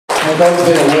That's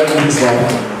been a working song.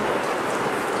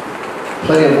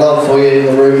 Plenty of love for you in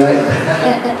the room, mate.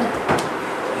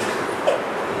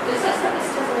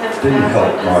 Didn't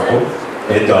help, Michael.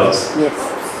 It does. Yes.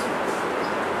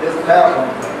 There's a power one.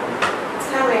 It's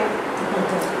coming.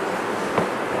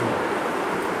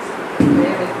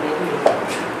 Bear with me.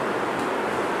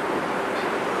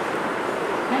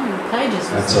 How many pages was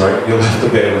That's all right. You'll have to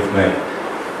bear with me.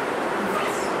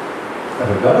 Have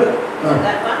we got it? No.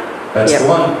 That one? That's Yep. the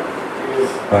one.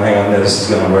 Oh, hang on. Now this is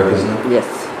going to work, isn't it? Yes.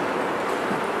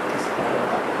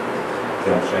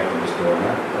 Yeah, I'm shaking just doing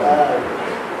that.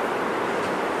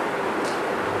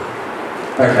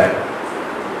 Okay.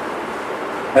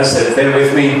 As I said, bear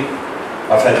with me.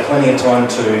 I've had plenty of time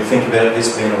to think about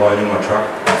this being alone in my truck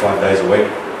 5 days a week.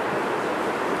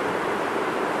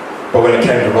 But when it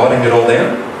came to writing it all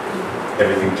down,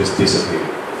 everything just disappeared.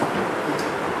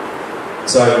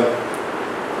 So,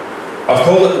 I've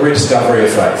called it the rediscovery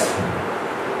of faith.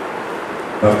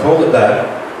 And I've called it that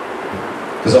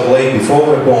because I believe before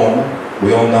we're born,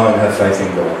 we all know and have faith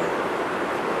in God.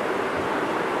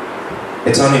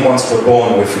 It's only once we're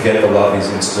born we forget the love He's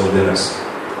instilled in us.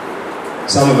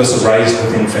 Some of us are raised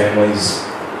within families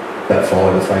that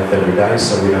follow the faith every day,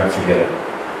 so we don't forget it.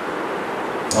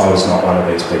 I was not one of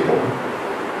these people.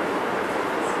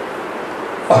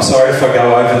 I'm sorry if I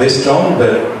go over this, John,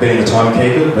 but being the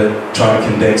timekeeper, but trying to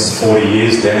condense 40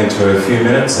 years down into a few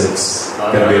minutes, it's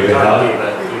going to be a bit hard.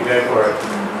 But you go for it.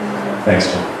 Thanks,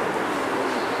 John.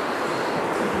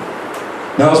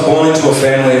 Now, I was born into a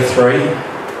family of three,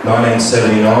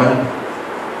 1979,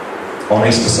 on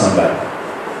Easter Sunday.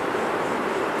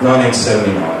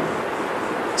 1979.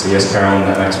 So yes, Carolyn,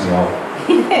 that makes me old.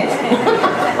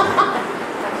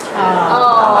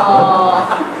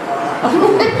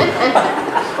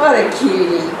 What a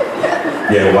cutie.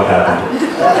 Yeah, what happened?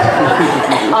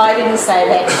 I didn't say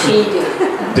that, she did.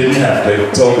 Didn't have to,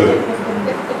 it's all good.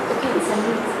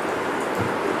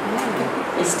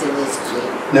 It still is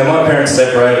cute. Now, my parents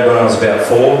separated when I was about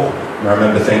 4, and I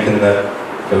remember thinking that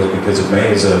it was because of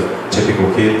me as a typical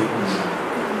kid.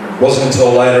 It wasn't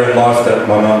until later in life that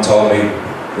my mum told me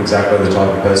exactly the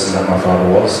type of person that my father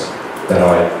was, that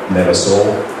I never saw,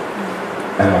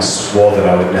 and I swore that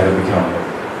I would never become him.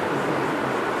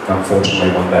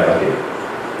 Unfortunately, one day I did.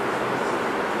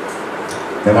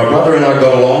 Now, my brother and I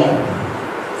got along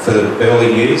for the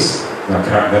early years, and I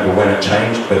can't remember when it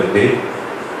changed, but it did.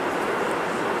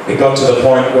 It got to the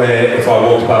point where if I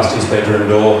walked past his bedroom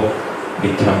door,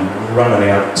 he'd come running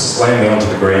out, slam me onto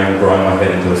the ground, grind my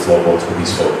head into the floorboards with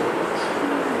his foot.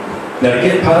 Now, to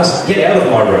get out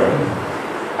of my room,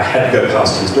 I had to go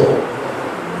past his door.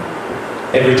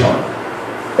 Every time.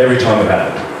 Every time it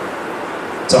happened.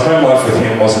 So home life with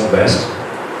him wasn't the best.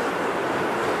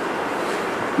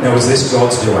 Now, was this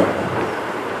God's doing?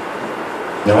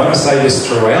 Now, when I say this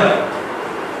throughout,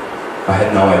 I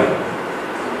had no idea.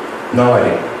 No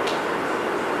idea.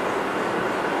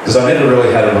 Because I never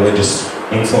really had a religious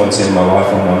influence in my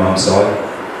life on my mum's side,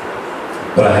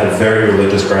 but I had a very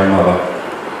religious grandmother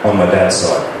on my dad's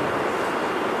side.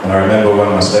 And I remember when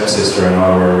my stepsister and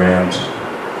I were around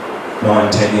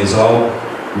 9, 10 years old,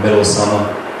 middle of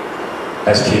summer,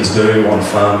 as kids do on a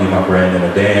farm, you muck around in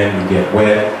a dam, you get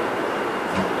wet.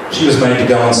 She was made to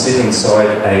go and sit inside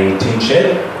a tin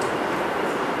shed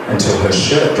until her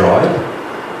shirt dried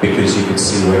because you could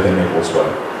see where her nipples were.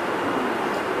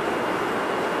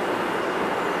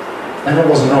 And it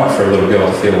wasn't right for a little girl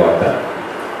to feel like that,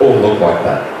 or look like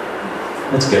that.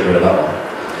 Let's get rid of that one.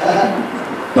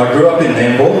 Now, I grew up in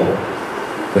Nambour.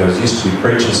 There used to be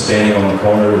preachers standing on the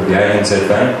corner of the ANZ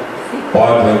Bank,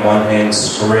 Bible in one hand,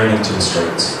 screaming to the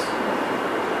streets.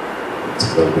 It's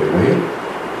a little bit weird.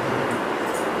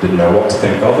 Didn't know what to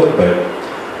think of it, but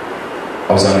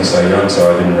I was only so young,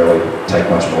 so I didn't really take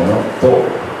much more than I thought.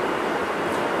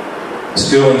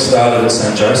 Schooling started at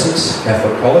St. Joseph's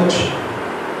Catholic College.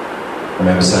 I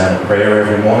remember saying a prayer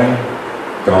every morning,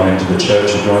 going into the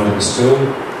church adjoining the school,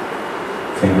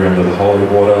 finger into the holy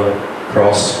water,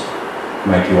 cross,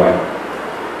 make your way.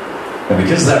 And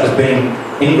because that was being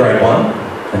in grade 1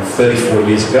 and 34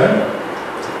 years ago,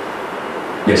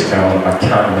 yes, Carolyn, I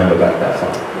can't remember back that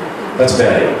far. That's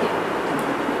about it.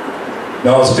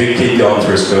 No, I was a big kid going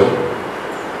through school.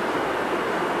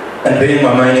 And being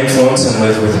my main influence and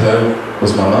lived with her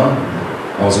was my mum.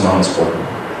 I was a mum's boy.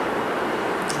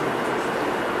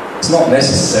 It's not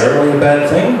necessarily a bad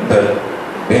thing, but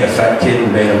being a fat kid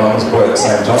and being a mum's boy at the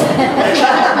same time,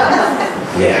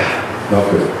 yeah, not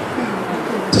good.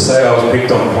 To say I was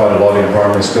picked on quite a lot in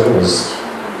primary school was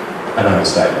an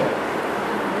understatement.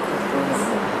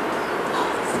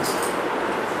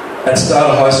 At the start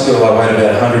of high school, I weighed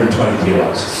about 120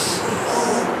 kilos.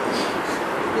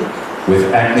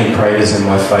 with acne craters in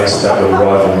my face that would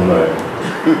rival the moon.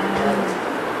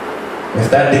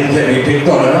 If that didn't get me picked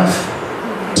on enough,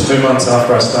 2 months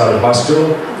after I started high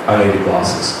school, I needed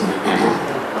glasses.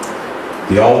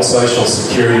 The old Social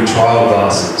Security trial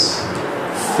glasses.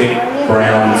 Thick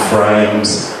brown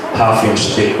frames,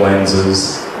 half-inch thick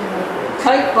lenses.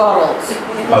 Coke bottles.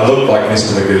 I looked like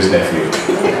Mr. Magoo's nephew.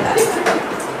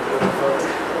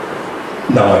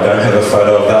 No, I don't have a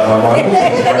photo of that one, Michael.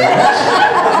 Thank you very much.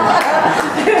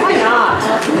 Why not?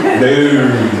 No,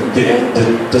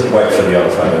 just wait for the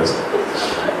other photos.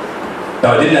 No,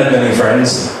 I didn't have many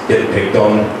friends getting picked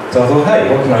on, so I thought, hey,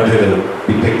 what can I do to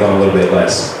be picked on a little bit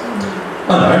less?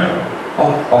 I know,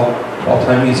 I'll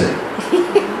play music.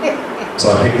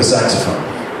 So I picked the saxophone.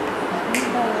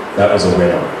 That was a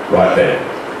winner, right there.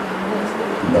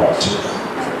 Not.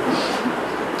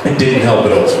 It didn't help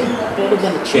at all. Better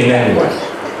than a In any way.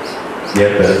 Yeah,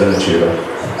 better than a tuba.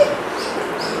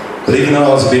 But even though I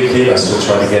was a big kid, I still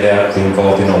tried to get out, be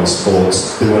involved in all the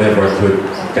sports, do whatever I could,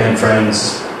 gain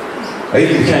friends. I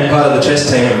even became part of the chess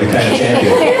team and became a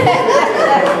champion.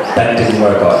 That didn't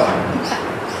work either.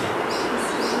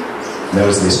 And there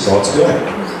was this God's doing.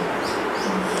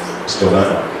 Still don't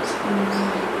know.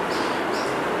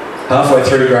 Halfway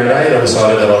through grade 8, I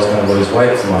decided that I was going to lose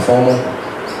weight for my formal,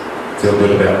 feel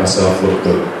good about myself, look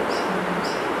good.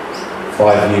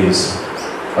 5 years,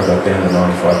 I got down to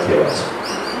 95 kilos.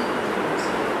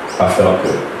 I felt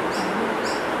good.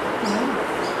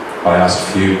 I asked a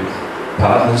few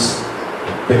partners,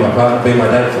 be my partner, be my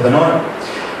dad for the night.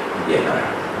 Yeah,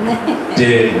 no.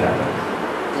 Didn't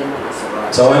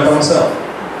happen. So I went by myself.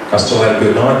 I still had a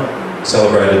good night,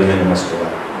 celebrated the end of my school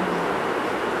life.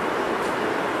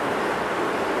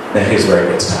 Now here's where it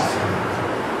gets tough.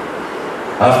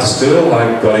 After school,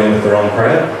 I got in with the wrong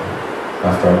crowd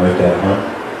after I moved out of home.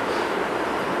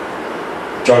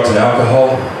 Drugs and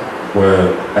alcohol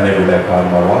were an everyday part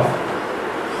of my life.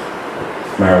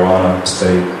 Marijuana,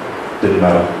 speed, didn't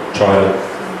matter. Tried it.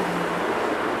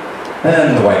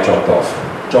 And the weight dropped off.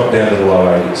 Dropped down to the low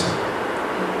 80s.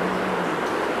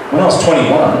 When I was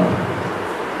 21,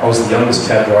 I was the youngest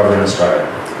cab driver in Australia.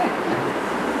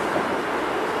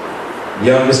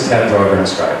 Youngest cab driver in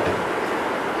Australia.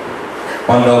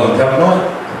 One Melbourne Cup night,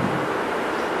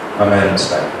 I made a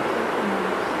mistake.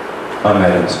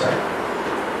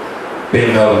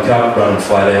 Being Melbourne Cup, running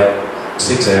flat out,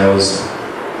 6 hours.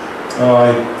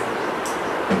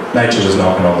 Nature was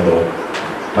knocking on the door.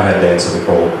 I had to answer the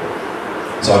call.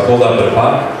 So I pulled up at a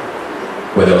park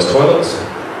where there was toilets.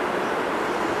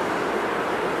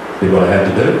 Did what I had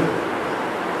to do.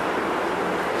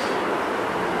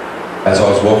 As I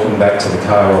was walking back to the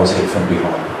car, I was hit from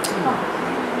behind.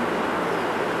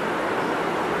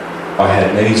 I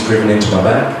had knees driven into my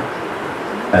back,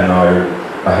 and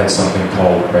I had something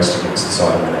cold pressed against the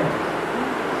side of my neck.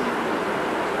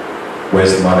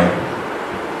 Where's the money?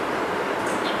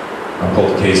 I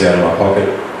pulled the keys out of my pocket,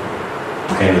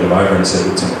 handed them over and said,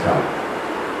 it's in the car.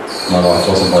 My life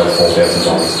wasn't worth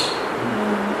 $4,000.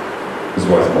 It was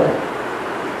worth more.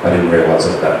 I didn't realise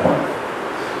it at that point.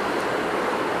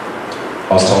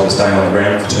 I was told to stay on the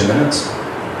ground for 2 minutes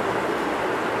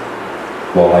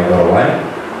while they got away.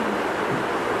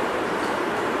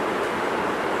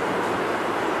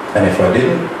 And if I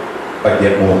didn't, I'd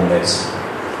get more than this.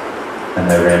 And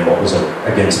they ran what was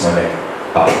against my neck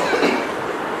up.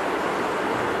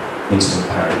 Instant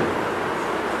pain.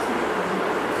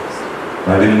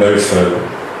 And I didn't move for,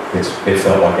 it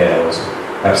felt like hours,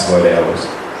 absolute hours.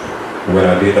 But when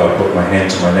I did, I put my hand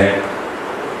to my neck,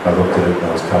 I looked at it and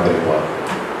I was covered in blood.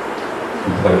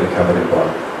 Completely covered in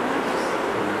blood.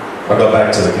 I got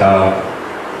back to the car,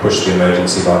 pushed the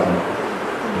emergency button,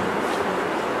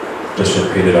 just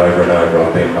repeated over and over,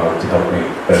 I've been mugged, help me,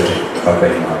 urgent, I've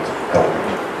been mugged, help me.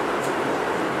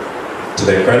 To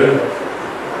their credit,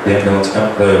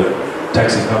 the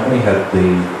taxi company had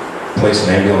the police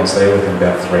and ambulance there within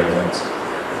about 3 minutes.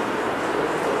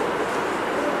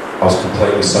 I was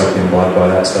completely soaked in blood by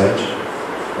that stage,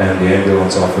 and the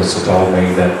ambulance officer told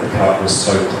me that the cut was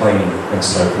so clean and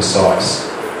so precise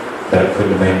that it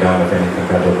couldn't have been done with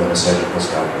anything other than a surgical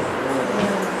scalpel,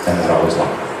 and that I was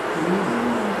lucky.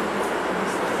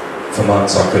 For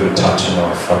months I couldn't touch a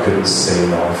knife, I couldn't see a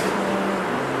knife.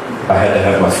 I had to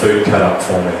have my food cut up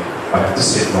for me. I had to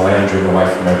sit in the lounge room away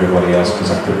from everybody else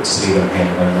because I couldn't see them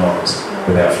handling knives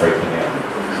without freaking out.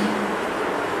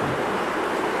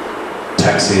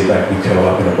 Taxi would make me curl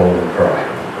up in a ball and cry.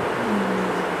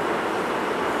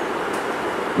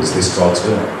 Was this God's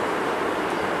will?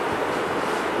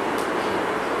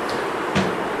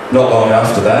 Not long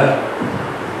after that,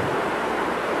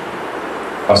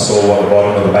 I saw what the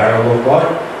bottom of the barrel looked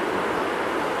like.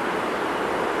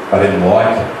 I didn't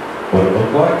like what it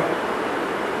looked like.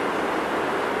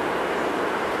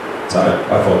 So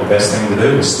I thought the best thing to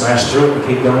do was smash through it and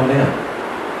keep going down.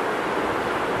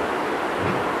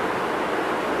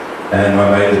 And I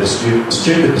made the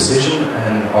stupid decision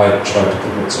and I tried to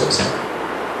commit suicide.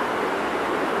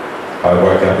 I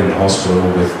woke up in the hospital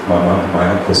with my mum and my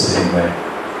uncle sitting there.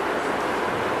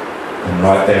 And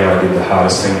right there I did the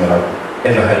hardest thing that I've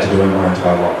ever had to do in my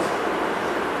entire life.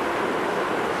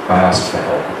 I asked for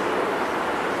help.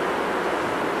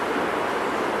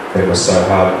 It was so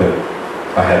hard, but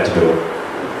I had to do it.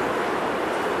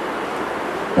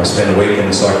 I spent a week in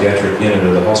the psychiatric unit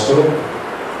of the hospital,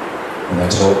 and they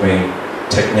taught me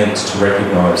techniques to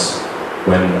recognise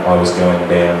when I was going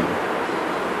down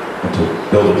and to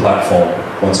build a platform.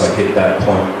 Once I hit that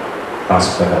point,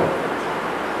 ask for help.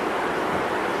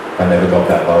 I never got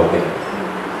that low again.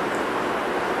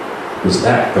 Was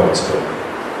that God's will?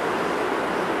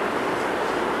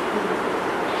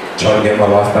 Trying to get my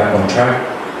life back on track.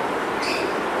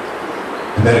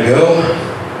 I met a girl,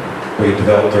 we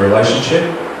developed a relationship,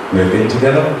 moved in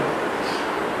together,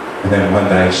 and then one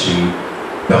day she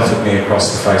belted me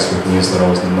across the face with news that I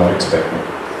was not expecting.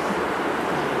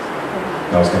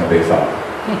 I was going to be a father.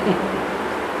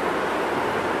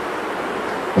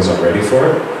 Was I ready for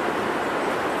it?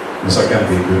 Was I going to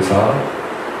be a good father?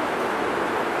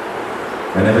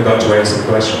 I never got to answer the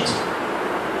questions.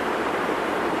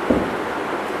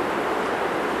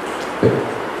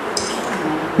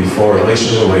 Before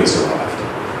Alicia Louise arrived,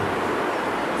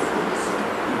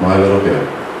 my little girl.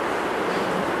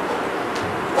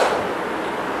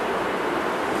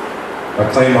 I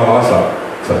cleaned my life up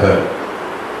for her.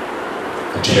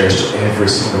 I cherished every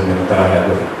single minute that I had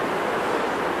with her.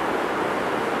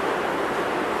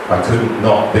 I couldn't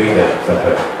not be there for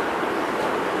her.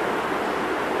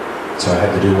 So I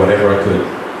had to do whatever I could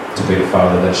to be the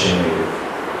father that she needed.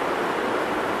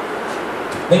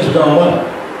 Things were going well.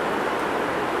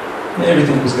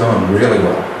 Everything was going really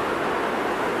well.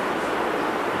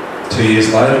 2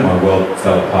 years later, my world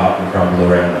fell apart and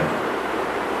crumbled around me.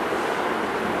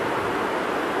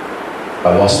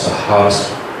 I lost the hardest,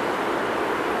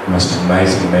 most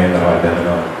amazing man that I'd ever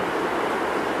known.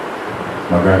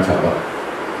 My grandfather.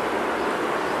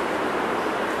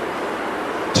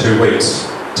 2 weeks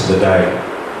to the day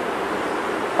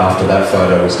after that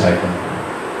photo was taken,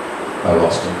 I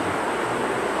lost him.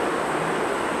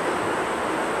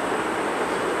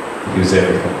 He was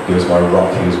everything. He was my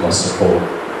rock, he was my support.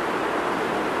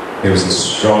 He was the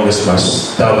strongest,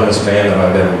 most stubbornest man that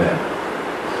I've ever met.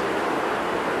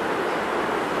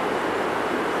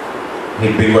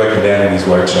 He'd be working down in his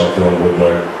workshop doing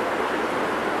woodwork.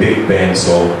 Big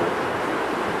bandsaw,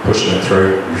 pushing it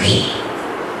through,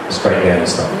 straight down and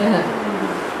stuff. Yeah.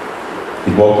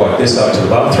 He'd walk like this up to the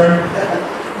bathroom,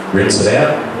 rinse it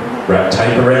out, wrap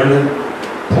tape around it,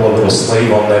 pull a little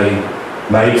sleeve on that he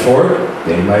made for it.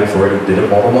 Yeah, he made for it, he did it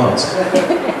more than once.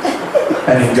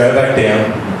 And he'd go back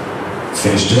down,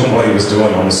 finish doing what he was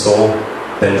doing on the saw,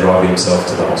 then drive himself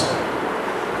to the hospital.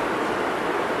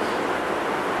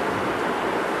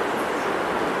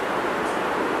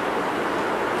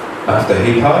 After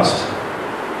he passed,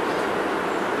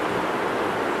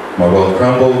 my world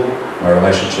crumbled, my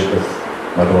relationship with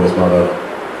my daughter's mother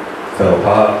fell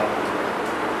apart,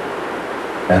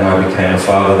 and I became a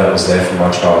father that was there for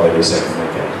my child every second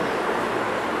weekend.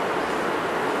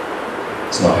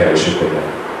 It's not how it should be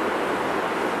done.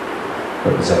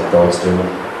 But is that God's doing?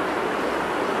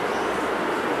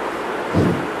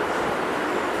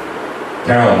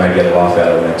 Carolyn may get a laugh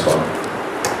out of the next one.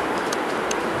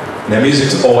 Now,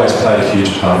 music's always played a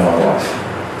huge part of my life.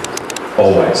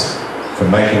 Always. From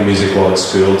making music while at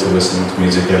school to listening to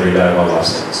music every day of my life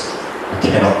since. I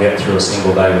cannot get through a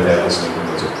single day without listening to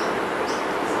music.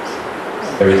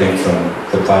 Everything from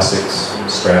the classics,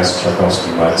 Strauss,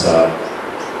 Tchaikovsky, Mozart,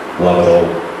 love it all.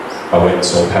 I went and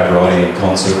saw Pavarotti in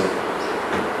concert.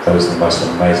 That was the most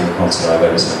amazing concert I've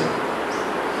ever seen.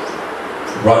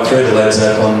 Right through to Led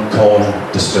Zeppelin, Korn,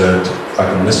 Disturbed, I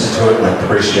can listen to it and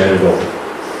appreciate it all.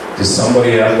 There's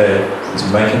somebody out there who's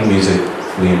making music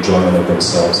for the enjoyment of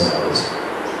themselves and others.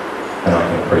 And I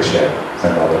can appreciate it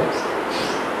and love it.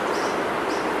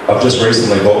 I've just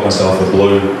recently bought myself a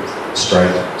blue,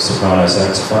 straight soprano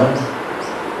saxophone.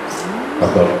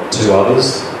 I've got 2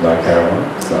 others, no Caroline,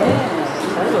 no.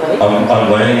 Totally. I'm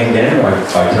learning again. I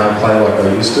can't play like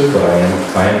I used to, but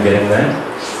I am getting there.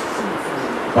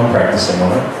 I'm practicing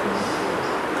on it.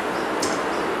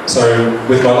 So,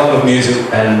 with my love of music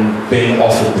and being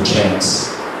offered the chance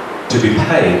to be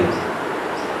paid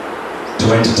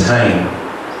to entertain,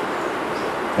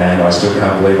 and I still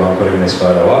can't believe I'm putting this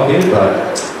photo up here,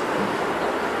 but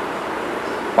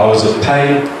I was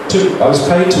paid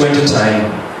to entertain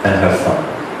and have fun.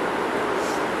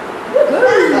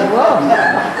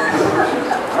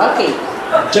 Rocky.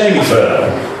 Jamie Furter.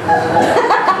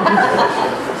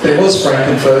 There was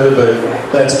Frankenfurter,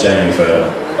 but that's Jamie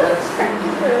Furter.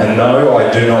 And no,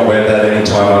 I do not wear that any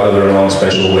time other than on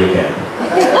special weekend.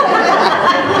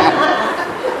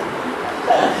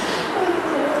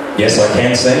 Yes, I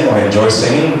can sing, I enjoy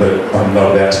singing, but I'm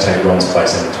not about to take Ron's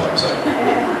place anytime soon.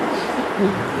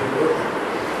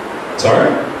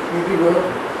 Sorry?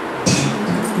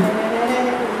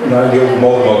 No, you're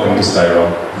more than welcome to stay,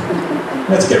 Ron.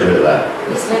 Let's get rid of that.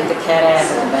 Just let the cat out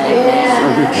of the bag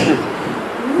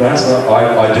now. That's not,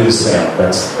 I do the sound,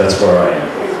 that's where I am.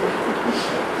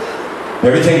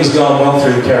 Everything was going well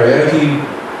through the karaoke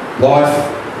life.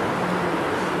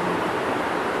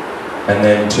 And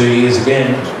then 2 years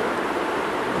again,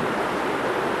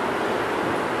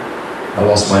 I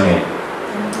lost my knee.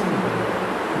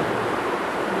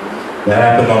 That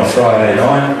happened on a Friday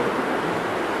night.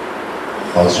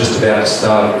 I was just about to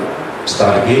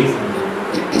start a gig,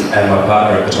 and my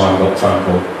partner at the time got a phone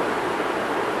call.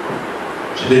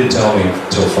 She didn't tell me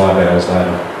until 5 hours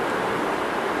later.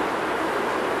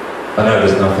 I know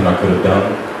there's nothing I could have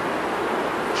done.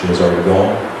 She was already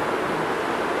gone.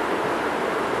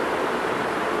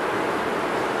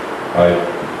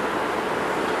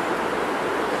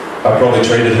 I probably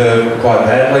treated her quite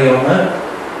badly on that,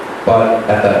 but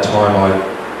at that time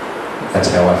that's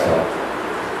how I felt.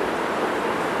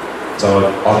 So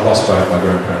I lost both my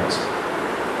grandparents,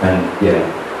 and yeah,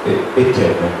 it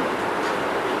killed me.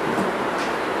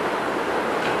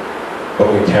 But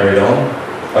we carried on.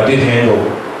 I did handle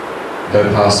her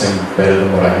passing better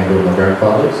than what I handled my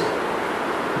grandfather's,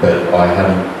 but I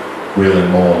haven't really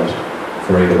mourned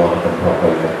for either one of them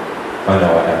properly yet. I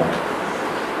know I haven't.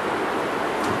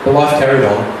 But life carried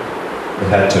on. It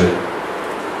had to.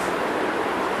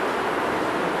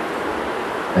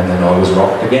 And then I was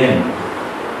rocked again.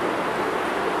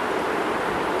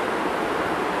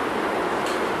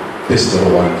 This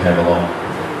little one came along.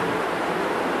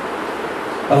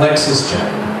 Alexis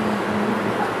Jane.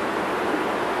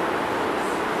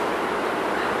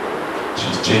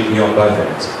 She's cheeky on both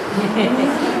ends.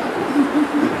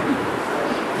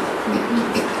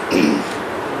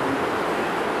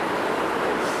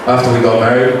 After we got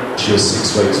married, she was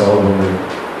 6 weeks old when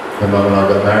her mum and I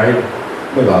got married.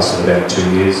 We lasted about 2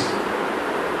 years.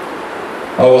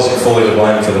 I wasn't fully to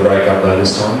blame for the breakup though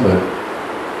this time, but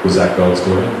was that God's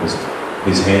doing? Was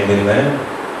his hand in there?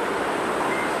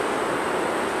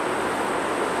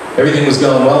 Everything was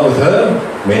going well with her,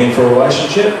 meaningful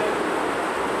relationship,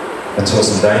 until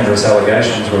some dangerous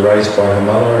allegations were raised by her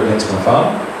mother against my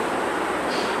father,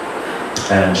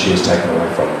 and she was taken away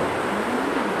from me.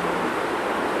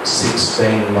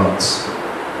 16 months.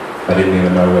 I didn't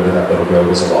even know whether that little girl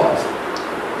was alive.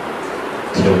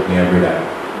 Killed me every day.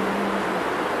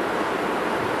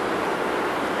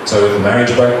 So with the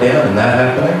marriage breakdown and that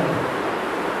happening,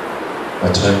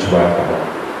 I turned to alcohol.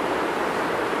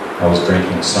 I was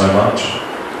drinking so much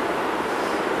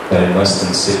that in less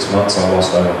than 6 months I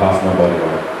lost over half my body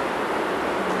weight.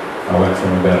 I went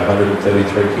from about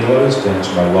 133 kilos down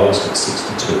to my lowest at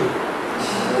 62.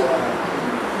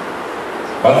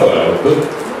 I thought I looked good.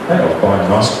 I was buying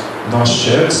nice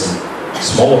shirts and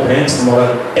smaller pants than what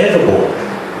I'd ever bought.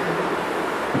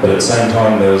 But at the same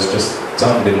time, there was just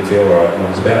something didn't feel right. And it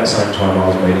was about the same time I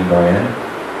was meeting Diane.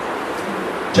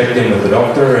 Checked in with the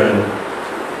doctor, and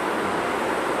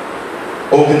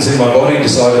organs in my body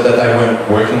decided that they weren't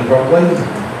working properly.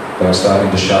 They were starting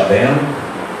to shut down,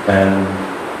 and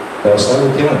they were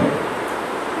slowly killing me.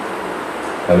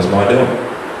 That was my doing.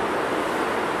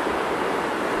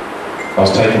 I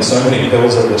was taking so many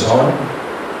pills at the time.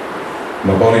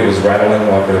 My body was rattling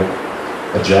like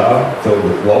a jar filled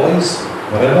with lollies,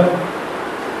 whatever.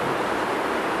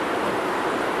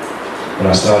 And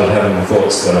I started having the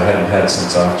thoughts that I hadn't had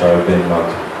since after I'd been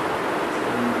mugged.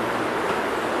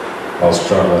 I was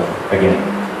struggling again.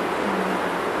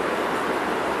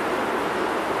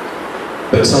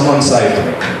 But someone saved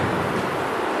me.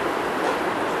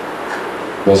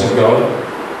 Wasn't God?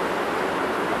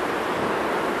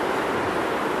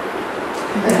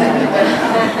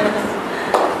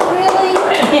 Really?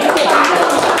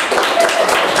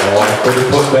 Oh, I could have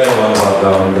put better ones up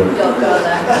though, but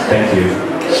thank you.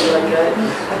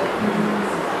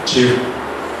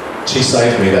 She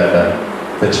saved me that day.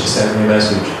 But she sent me a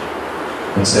message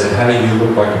and said, "Hey, you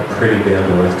look like a pretty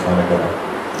down-to-earth kind of guy."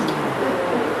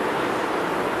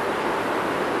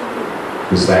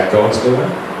 Was that God's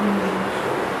doing?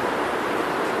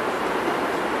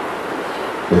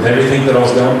 With everything that I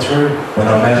was going through when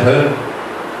I met her,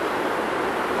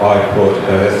 I put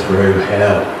her through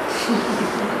hell.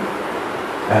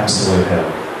 Absolute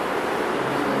hell.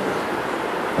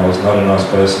 I was not a nice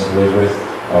person to live with.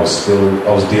 I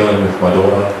was dealing with my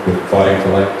daughter, with fighting for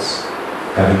legs,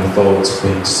 having the thoughts of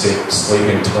being sick,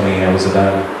 sleeping 20 hours a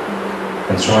day,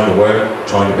 and trying to work,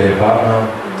 trying to be a partner.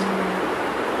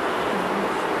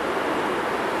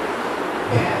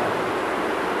 Yeah.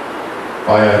 I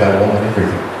owe that woman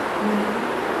everything.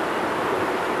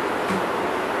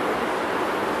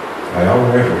 I owe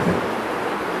her everything.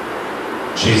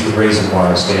 She's the reason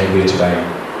why I stand here today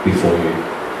before you.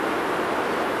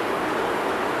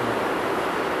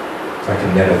 I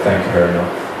can never thank her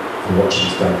enough for what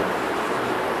she's done.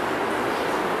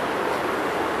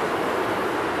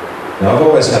 Now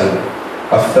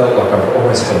I felt like I've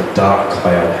always had a dark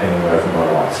cloud hanging over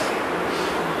my life.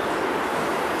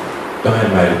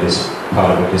 Diane made this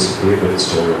part of it disappear, but it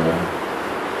still remained.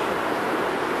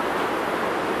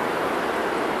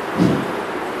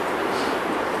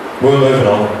 We're moving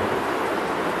on.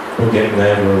 We're getting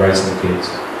there, we're raising the kids,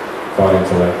 fighting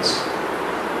for legs.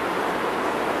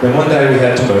 Then one day we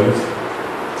had to move,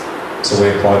 so we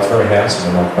applied for a house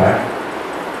and we're not back.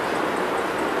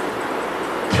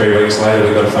 3 weeks later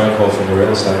we got a phone call from the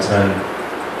real estate saying,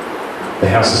 the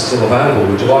house is still available,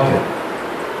 would you like it?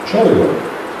 Sure we would.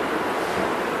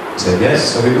 I said yes,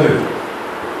 so we moved.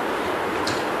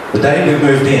 The day we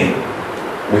moved in,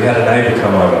 we had a neighbour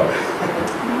come over.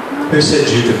 Who said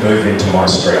you could move into my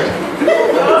street?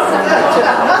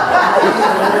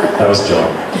 That was John.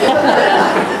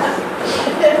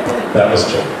 That was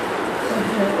John.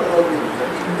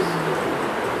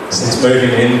 Since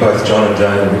moving in, both John and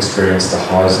Jane have experienced the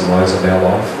highs and lows of our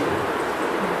life.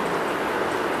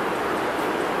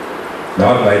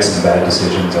 Now I've made some bad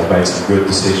decisions, I've made some good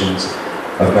decisions,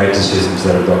 I've made decisions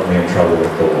that have got me in trouble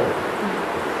with the law.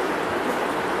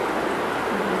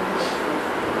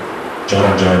 John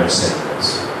and Jane have seen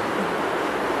this.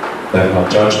 They've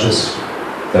not judged us,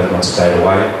 they've not stayed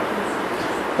away,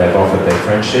 they've offered their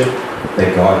friendship,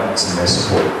 their guidance and their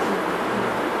support.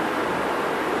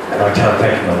 And I can't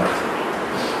thank them enough.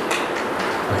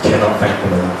 I cannot thank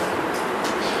them enough.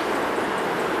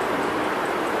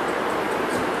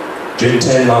 June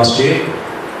 10 last year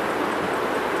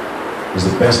was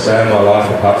the best day of my life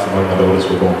apart from when my daughters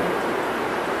were born.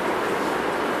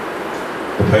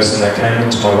 The person that came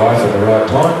into my life at the right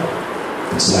time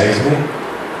and saved me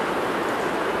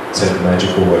said the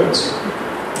magical words.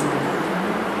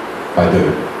 I do.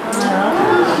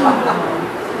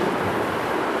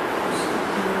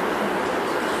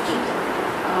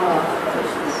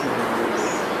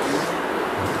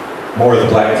 More of the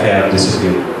black cloud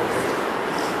disappeared.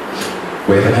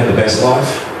 We haven't had the best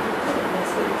life,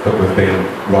 but we've been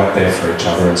right there for each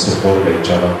other and supported each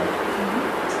other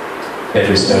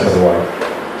every step of the way.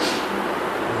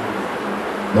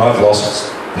 Now I've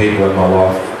lost people in my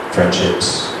life,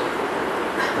 friendships.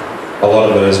 A lot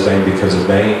of it has been because of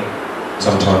me,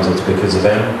 sometimes it's because of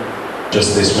them.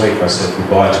 Just this week I said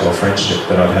goodbye to a friendship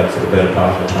that I'd had for the better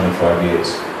part of 25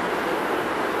 years.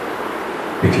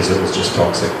 Because it was just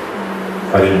toxic.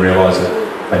 I didn't realise it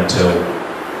until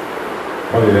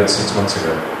probably about 6 months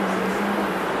ago.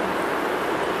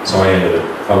 So I ended it.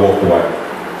 I walked away.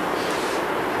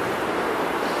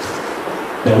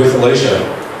 Now with Alicia,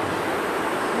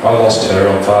 I lost her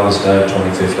on Father's Day of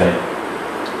 2015.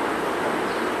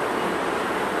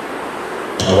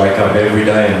 I wake up every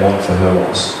day and mourn for her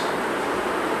loss.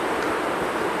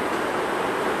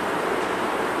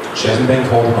 She hasn't been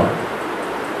called home.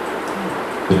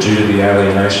 But due to the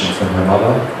alienation from her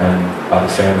mother and other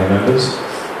family members,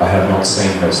 I have not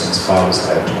seen her since Father's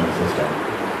Day of 2015.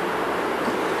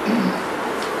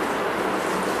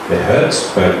 It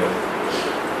hurts, but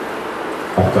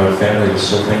I've got a family to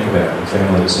still think about and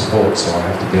family to support, so I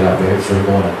have to get up every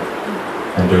morning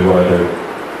and do what I do.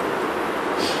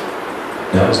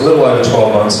 Now, it was a little over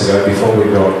 12 months ago before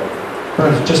we got,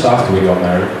 just after we got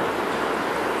married.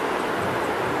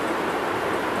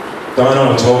 Diane and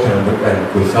I were talking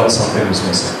and we felt something was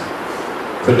missing.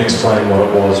 Couldn't explain what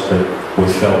it was, but we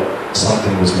felt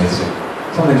something was missing.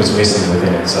 Something was missing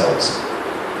within ourselves.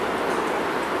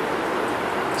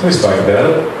 So we spoke about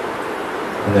it,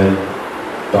 and then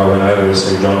I went over to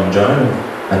see John and Joan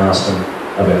and asked them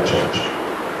about church.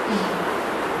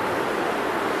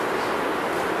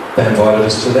 They invited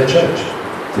us to their church,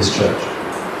 this church.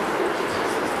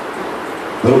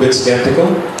 A little bit sceptical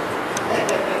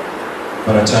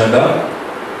when I turned up,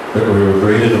 but we were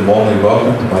greeted and warmly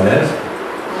welcomed by Nev.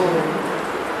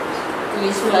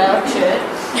 Useful our church.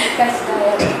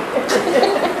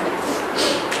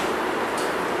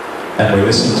 And we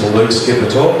listened to Luke skip a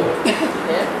talk,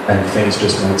 Yeah. and things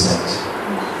just made sense.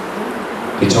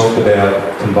 He talked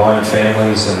about combined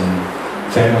families and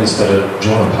families that are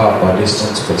drawn apart by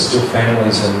distance, but still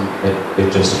families, and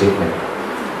it just hit me.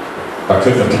 I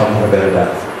couldn't have come on a better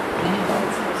day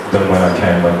than when I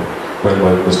came when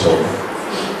Luke was talking.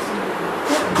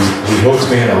 He hooked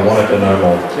me and I wanted to know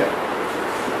more.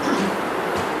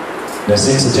 Now,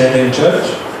 since attending church,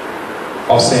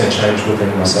 I've seen a change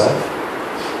within myself.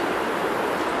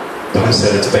 I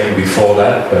said it's been before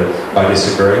that, but I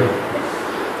disagree.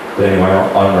 But anyway,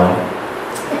 I'm wrong.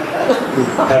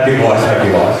 Happy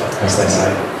life, as they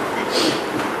say.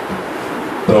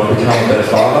 But I've become a better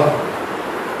father.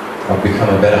 I've become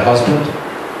a better husband.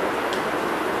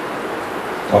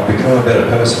 I've become a better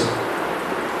person.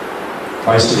 I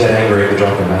used to get angry at the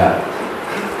drop of a hat.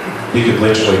 You could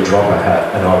literally drop a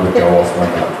hat and I would go off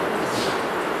like that.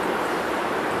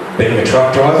 Being a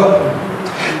truck driver,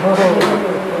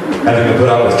 having to put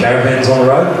up with caravans on the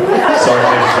road. Sorry,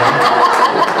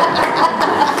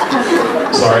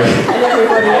 sorry. And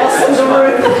everybody else in the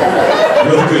room.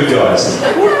 You're the good guys.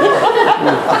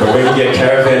 But when you get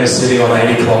caravans sitting on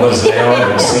 80 kilometres an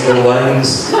hour in single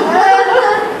lanes,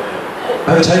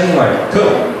 overtaking lane,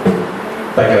 cool.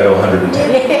 They go to 110.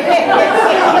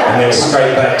 And then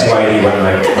straight back to 80 when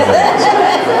they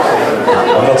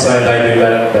I'm not saying they do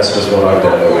that, that's just what I've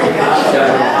done.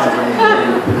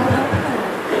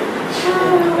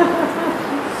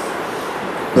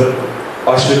 But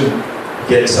I shouldn't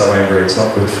get so angry. It's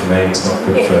not good for me. It's not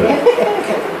good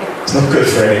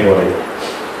for anybody.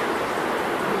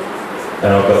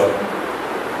 And I've got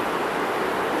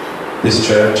this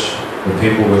church, the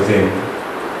people within,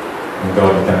 and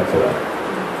God to thank for that.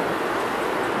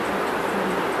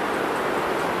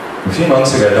 A few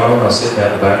months ago, Don and I was sitting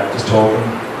out the back, just talking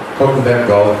about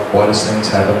God, why does things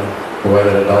happen the way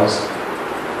that it does.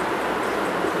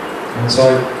 And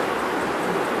so,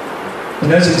 He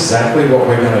knows exactly what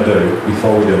we're going to do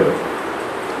before we do it.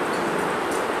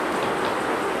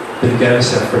 But He gave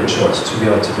us our free choice to be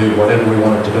able to do whatever we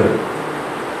wanted to do.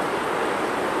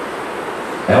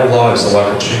 Our lives are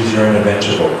like a choose your own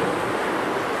adventure book.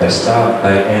 They start,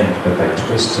 they end, but they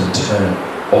twist and turn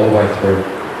all the way through.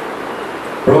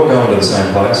 We're all going to the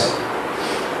same place.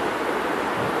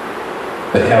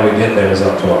 But how we get there is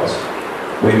up to us.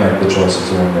 We make the choices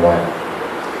along the way.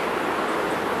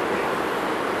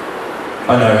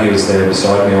 I know He was there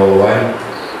beside me all the way.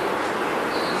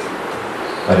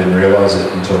 I didn't realise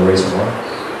it until recently.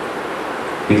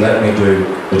 He let me do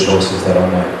the choices that I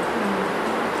made.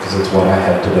 Because it's what I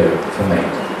had to do for me.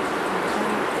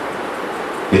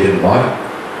 He didn't like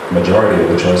the majority of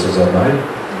the choices I made,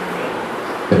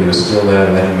 but He was still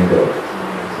there letting me do it.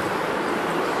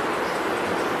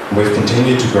 We've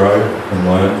continued to grow and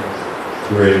learn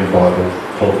through reading the Bible,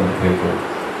 talking to people,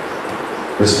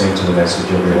 listening to the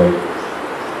message every week.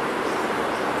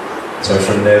 So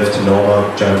from Nev to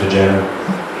Norma, Joan to Janet,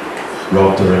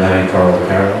 Rob to Renee, Coral to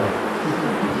Caroline,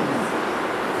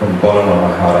 from the bottom of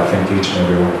my heart I thank each and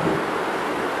every one of you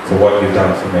for what you've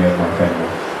done for me and my family.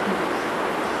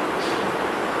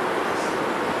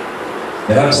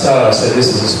 Now at the start I said this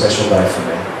is a special day for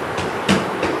me.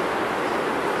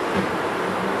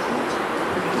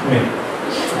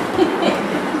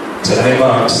 Today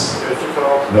marks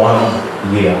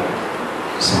 1 year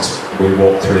since we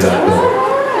walked through that door.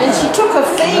 And she took her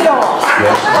feet off.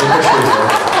 Yeah, she took her shoes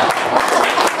off.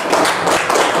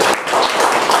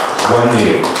 1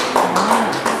 year.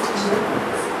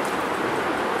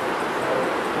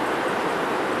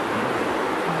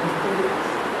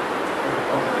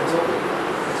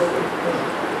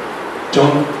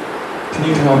 John, can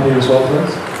you come up here as well,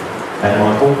 please? And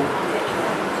Michael?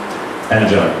 And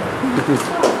Joan.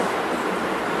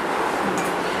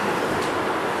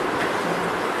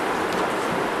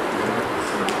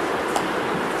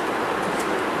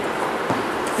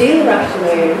 The other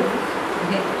afternoon,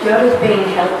 Jo has been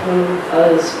helping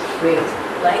us with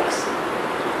legs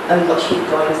and what she's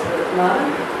going through at the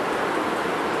moment.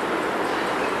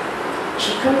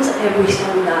 She comes every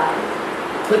Sunday,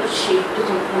 but she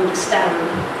doesn't understand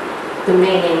the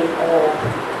meaning of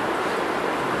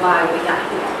why we are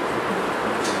here.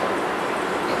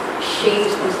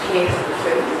 She's just here for the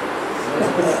food.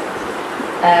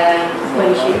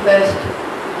 When she had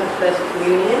first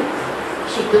communion,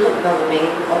 she doesn't know the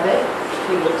meaning of it.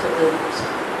 She looks at the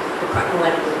crack and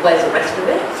went, where's the rest of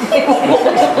it?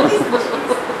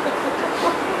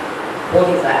 What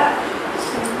is that?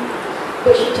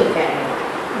 But she took it anyway.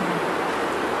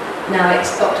 Now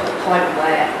it's got to the point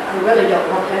where I really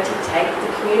don't want her to take the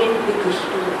communion because she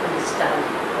doesn't understand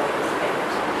what it's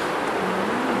about.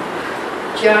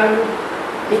 Joan,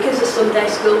 because of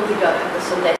Sunday school, we don't have the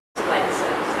Sunday explain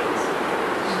certain things.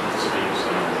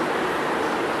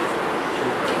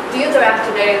 the other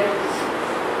afternoon,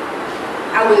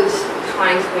 I was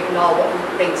trying to ignore what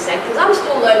was being said because I'm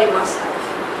still learning myself.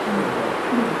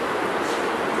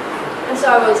 And so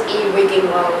I was e-wigging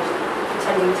while I was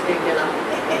pretending to do dinner.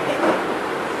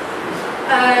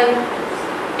 And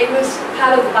it was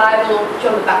part of the Bible,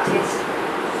 John the Baptist.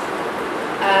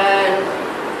 And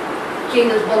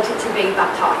Jesus wanted to be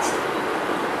baptized.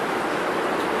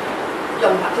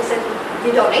 John the Baptist said,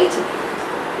 you don't need to be.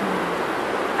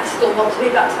 I still want to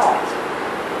be baptized.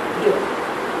 Do it.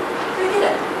 So he did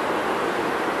it.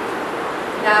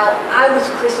 Now, I was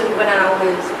christened when I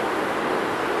was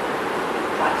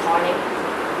quite tiny.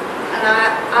 And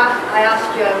I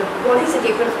asked John, what is the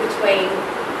difference between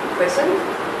christened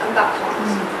and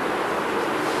baptized?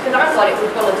 Because I thought it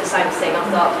was one of the same thing. I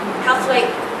thought, Catholic,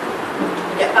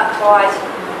 you get baptized.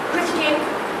 Christian,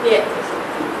 you get christened.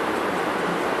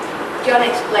 John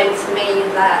explained to me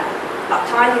that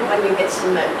baptized is when you get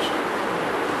submerged.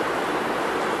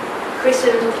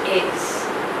 Christened is,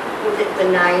 was it the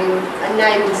name, a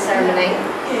naming ceremony?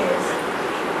 Yes.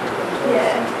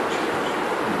 Yeah.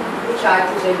 Which I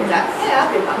presume that, yeah, I've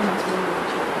been baptized.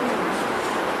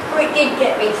 But it did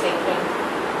get me thinking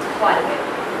quite a bit.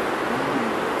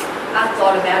 I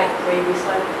thought about it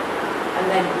previously, and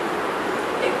then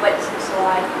it went to the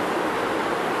slide.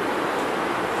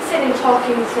 Sitting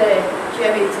talking to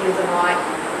Jeremy the other night,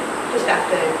 just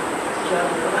after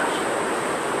German actually.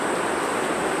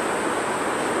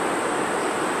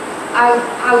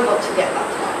 I want to get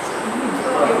baptized.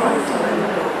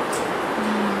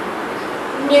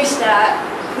 New start,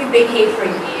 we've been here for a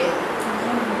year.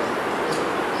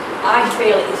 I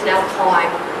feel it's now time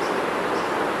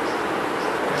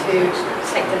to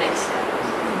take the next step.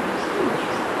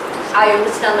 I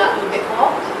understand that a little bit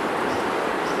more.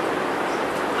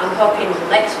 I'm hoping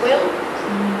Lex will,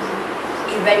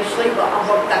 eventually, but I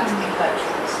hope that to be her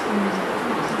choice.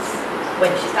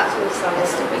 When she starts to understand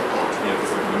this to be more.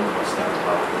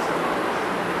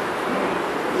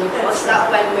 What's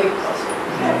that when we cross?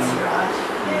 That's right.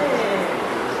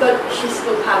 Yeah. But she's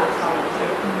still part of the family.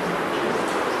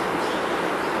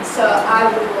 So I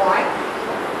would like,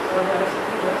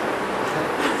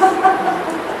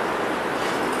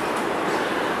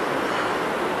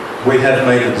 We have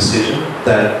made a decision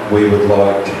that we would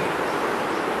like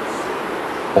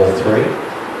all three,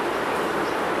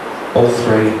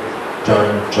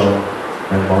 Joan, John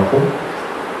and Michael,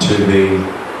 to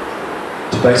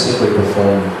basically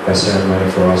perform a ceremony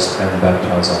for us and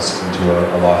baptise us into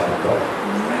a life of God.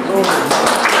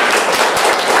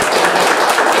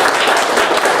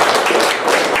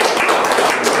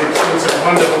 It's a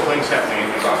wonderful things happening in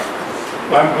your life.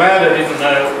 I'm glad I didn't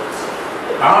know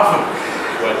half of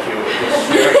what you were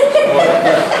just sharing this morning.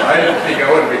 I didn't think I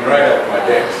would have been right at my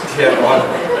desk. Yeah,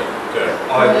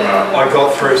 I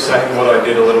got through saying what I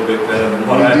did a little bit better than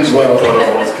what I actually thought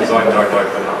it was because I don't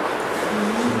open up.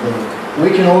 We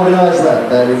can organise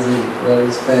that. That is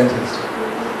fantastic.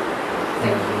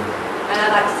 Thank you. And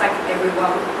I'd like to thank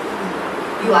everyone.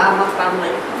 You are my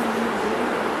family.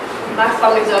 My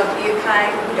family's over the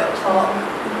UK, we don't talk.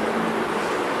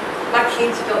 My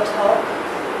kids don't talk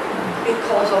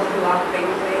because of who I've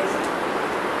been with.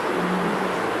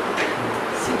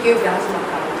 So you guys are my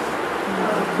family.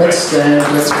 Let's stand,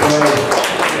 let's pray.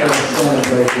 Let's stand and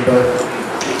pray for both.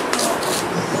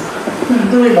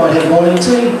 We might have morning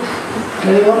tea.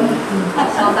 Anyone?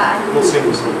 So that. We'll sing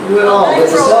a song. Well,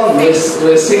 there's a song.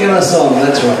 We're singing a song.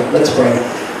 That's right. Let's pray.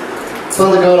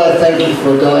 Father God, I thank you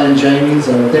for Diane James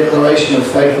and a declaration of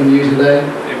faith in you today.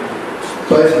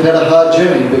 Both have had a hard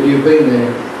journey, but you've been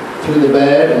there through the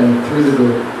bad and through the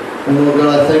good. And Lord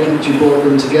God, I thank you that you brought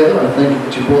them together. I thank you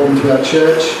that you brought them to our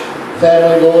church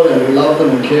family, Lord, and we love them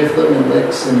and care for them. And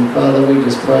Lex and Father, we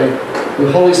just pray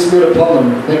your Holy Spirit upon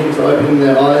them. Thank you for opening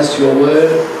their eyes to your word,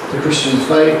 to Christian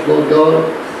faith, Lord God.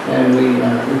 And we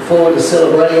look forward to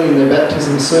celebrating their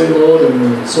baptism soon, Lord, and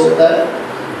we'll sort that.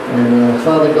 And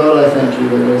Father God, I thank you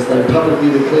that as they publicly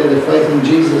declare their faith in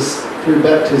Jesus through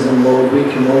baptism, Lord, we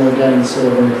can all again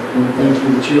celebrate. And thank you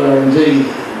that you are indeed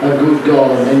a good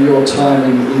God and your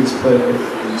timing is perfect.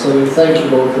 So we thank you,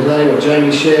 Lord, for today, what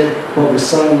Jamie shared, what we've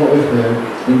sung, what we've heard.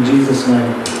 In Jesus'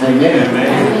 name, amen.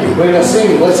 Amen. We're going to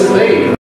sing, Blessed Be.